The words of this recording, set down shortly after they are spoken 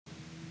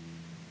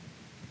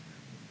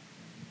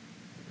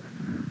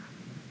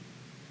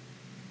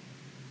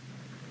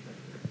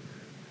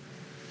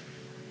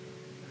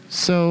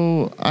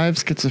So I have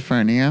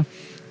schizophrenia,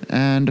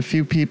 and a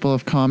few people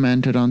have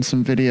commented on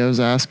some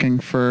videos asking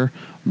for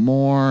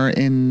more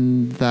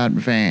in that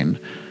vein.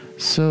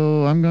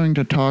 So I'm going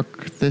to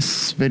talk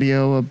this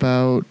video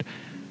about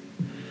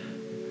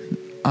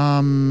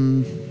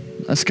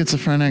a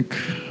schizophrenic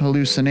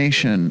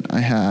hallucination I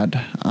had.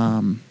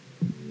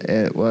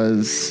 It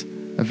was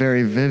a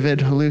very vivid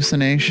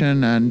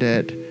hallucination, and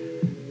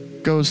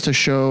it goes to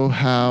show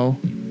how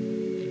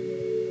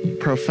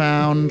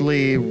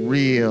profoundly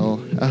real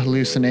a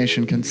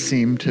hallucination can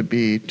seem to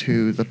be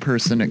to the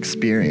person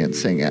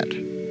experiencing it.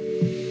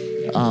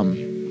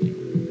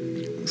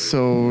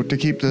 So to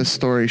keep this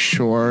story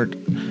short,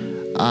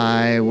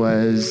 I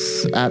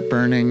was at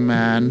Burning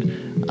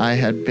Man. I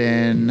had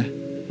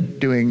been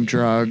doing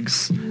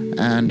drugs,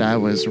 and I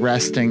was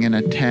resting in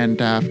a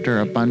tent after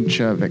a bunch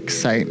of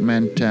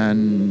excitement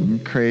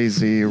and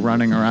crazy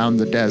running around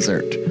the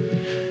desert.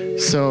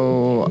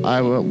 So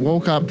I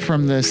woke up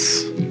from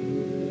this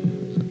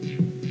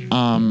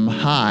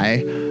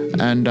high,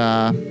 and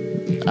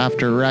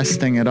after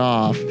resting it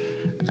off,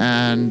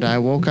 and I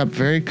woke up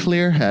very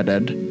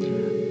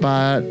clear-headed,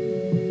 but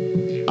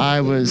I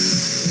was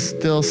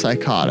still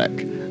psychotic.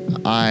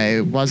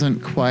 I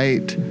wasn't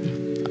quite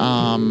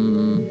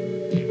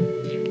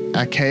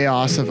a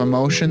chaos of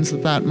emotions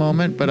at that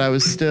moment, but I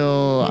was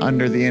still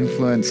under the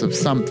influence of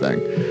something.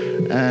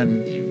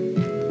 And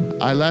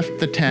I left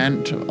the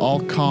tent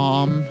all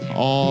calm,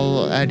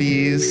 all at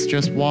ease,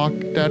 just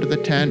walked out of the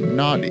tent,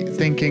 not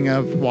thinking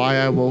of why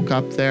I woke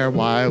up there,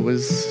 why I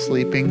was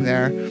sleeping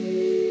there.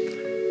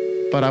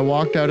 But I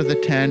walked out of the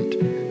tent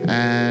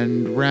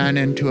and ran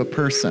into a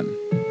person.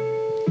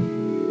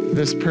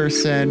 This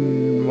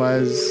person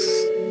was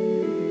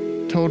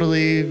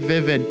totally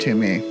vivid to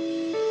me.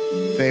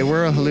 They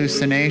were a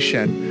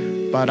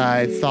hallucination, but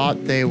I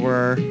thought they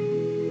were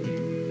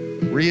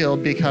real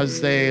because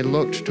they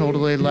looked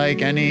totally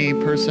like any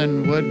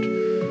person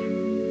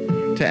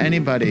would to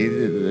anybody.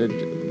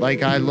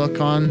 Like I look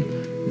on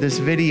this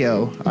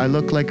video, I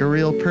look like a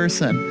real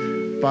person,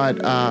 but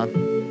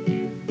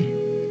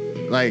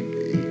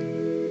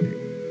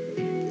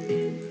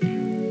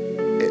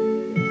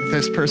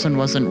this person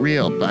wasn't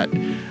real, but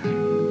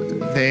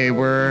they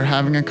were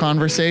having a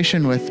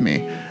conversation with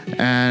me,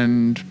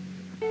 and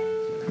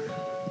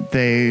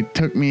they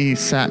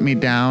sat me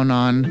down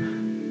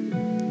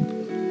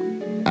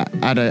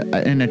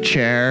in a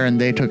chair, and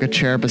they took a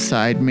chair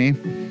beside me.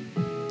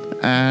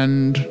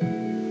 And,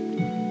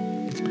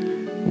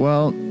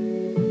 well,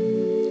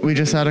 we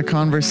just had a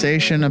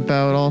conversation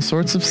about all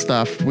sorts of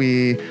stuff.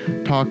 We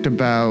talked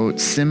about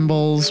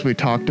symbols, we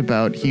talked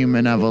about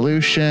human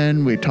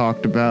evolution, we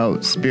talked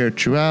about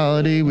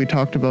spirituality, we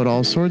talked about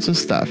all sorts of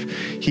stuff.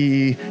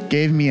 He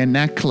gave me a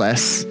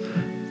necklace,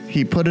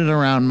 he put it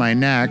around my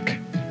neck,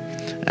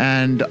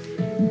 and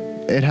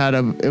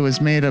it was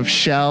made of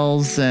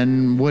shells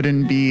and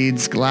wooden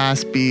beads,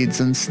 glass beads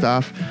and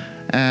stuff.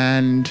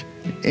 And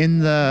in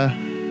the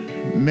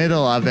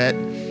middle of it,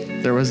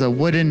 there was a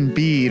wooden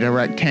bead, a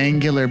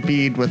rectangular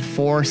bead with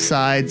 4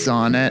 sides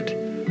on it.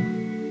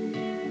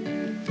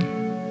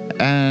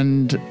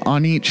 And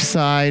on each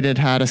side it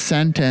had a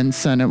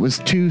sentence, and it was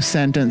 2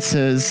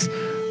 sentences,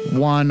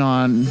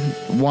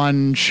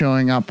 one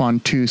showing up on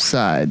 2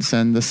 sides.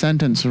 And the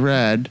sentence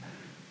read,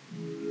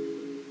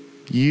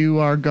 "You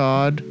are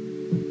God,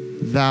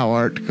 thou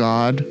art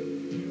God.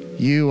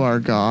 You are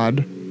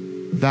God,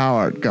 thou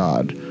art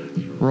God,"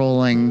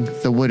 rolling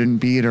the wooden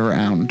bead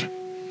around.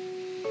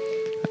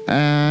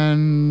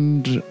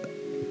 And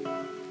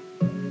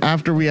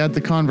after we had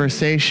the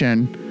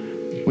conversation,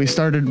 we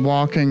started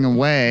walking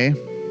away,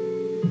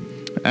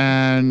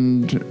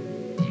 and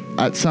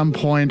at some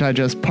point I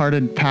just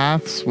parted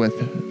paths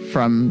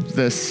from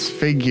this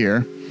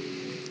figure,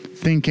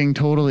 thinking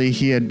totally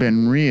he had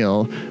been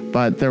real,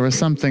 but there was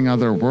something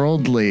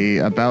otherworldly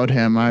about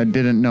him. I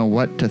didn't know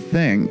what to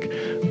think,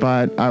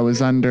 but I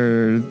was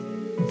under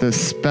the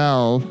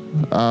spell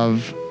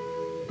of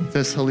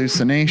this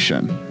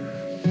hallucination.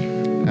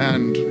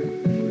 And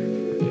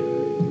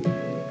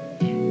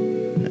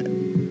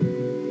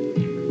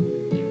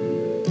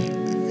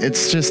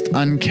it's just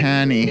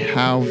uncanny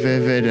how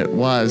vivid it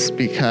was,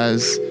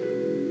 because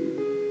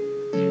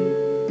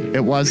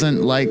it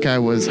wasn't like I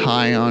was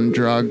high on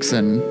drugs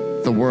and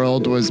the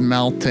world was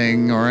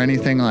melting or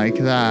anything like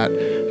that.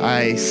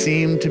 I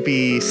seemed to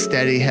be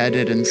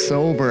steady-headed and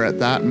sober at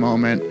that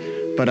moment,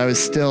 but I was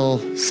still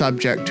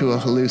subject to a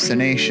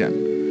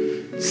hallucination.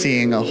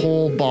 Seeing a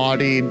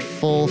whole-bodied,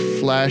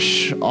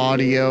 full-flesh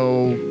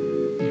audio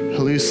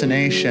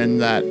hallucination,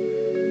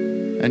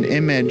 an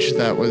image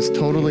that was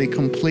totally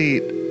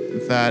complete,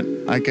 that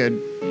I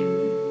could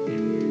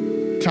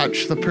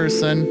touch the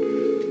person,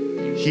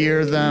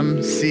 hear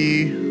them,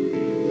 see,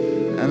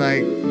 and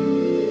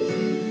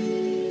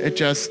it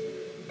just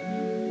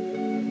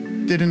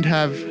didn't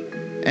have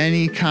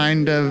any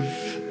kind of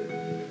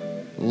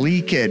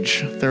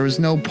leakage. There was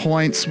no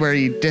points where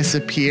he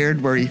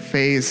disappeared, where he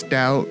phased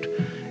out.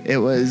 It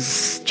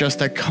was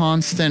just a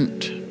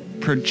constant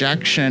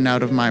projection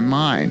out of my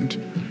mind.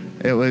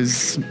 It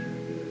was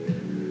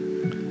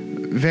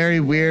very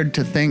weird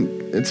to think.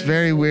 It's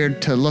very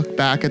weird to look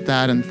back at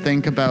that and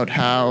think about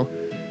how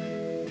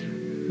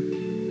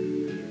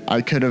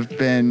I could have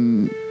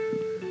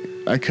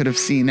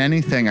seen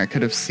anything. I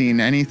could have seen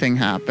anything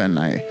happen.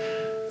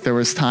 There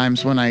was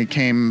times when I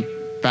came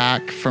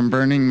back from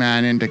Burning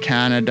Man into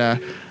Canada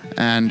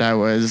and I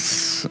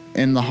was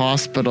in the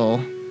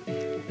hospital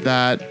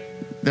that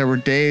there were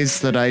days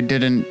that I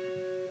didn't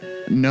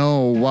know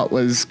what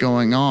was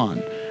going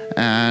on.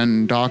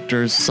 And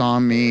doctors saw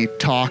me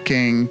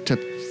talking to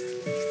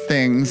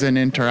things and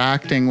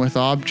interacting with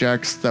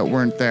objects that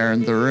weren't there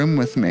in the room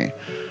with me.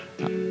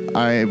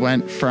 I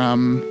went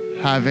from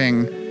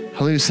having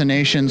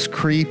hallucinations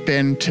creep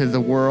into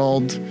the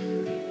world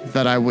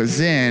that I was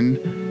in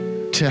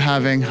to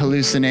having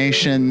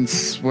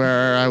hallucinations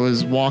where I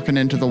was walking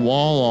into the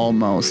wall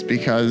almost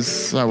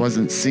because I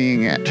wasn't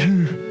seeing it.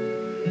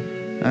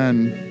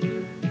 And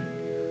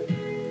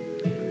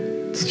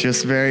it's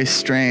just very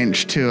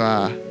strange to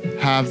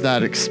have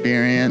that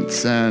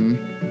experience, and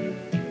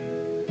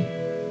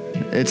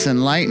it's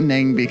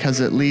enlightening because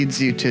it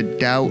leads you to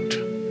doubt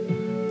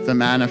the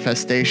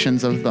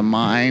manifestations of the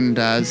mind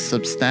as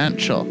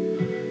substantial.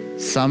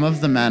 Some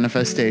of the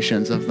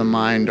manifestations of the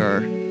mind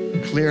are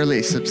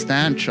clearly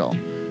substantial.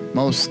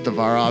 Most of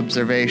our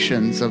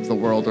observations of the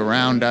world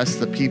around us,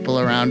 the people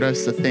around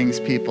us, the things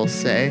people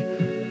say.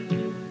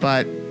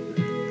 But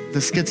the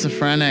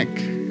schizophrenic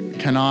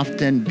can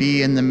often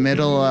be in the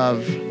middle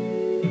of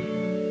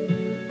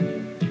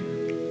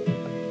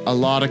a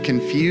lot of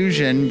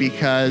confusion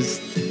because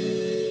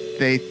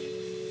they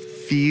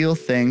feel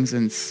things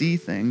and see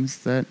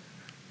things that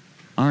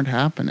aren't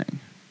happening.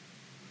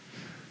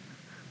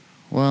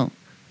 Well,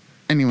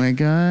 anyway,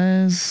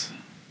 guys,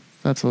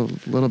 that's a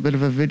little bit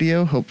of a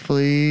video.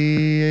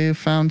 Hopefully you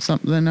found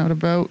something out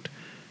about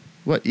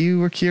what you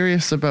were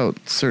curious about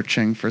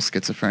searching for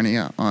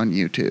schizophrenia on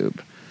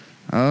YouTube.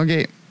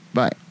 Okay,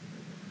 bye.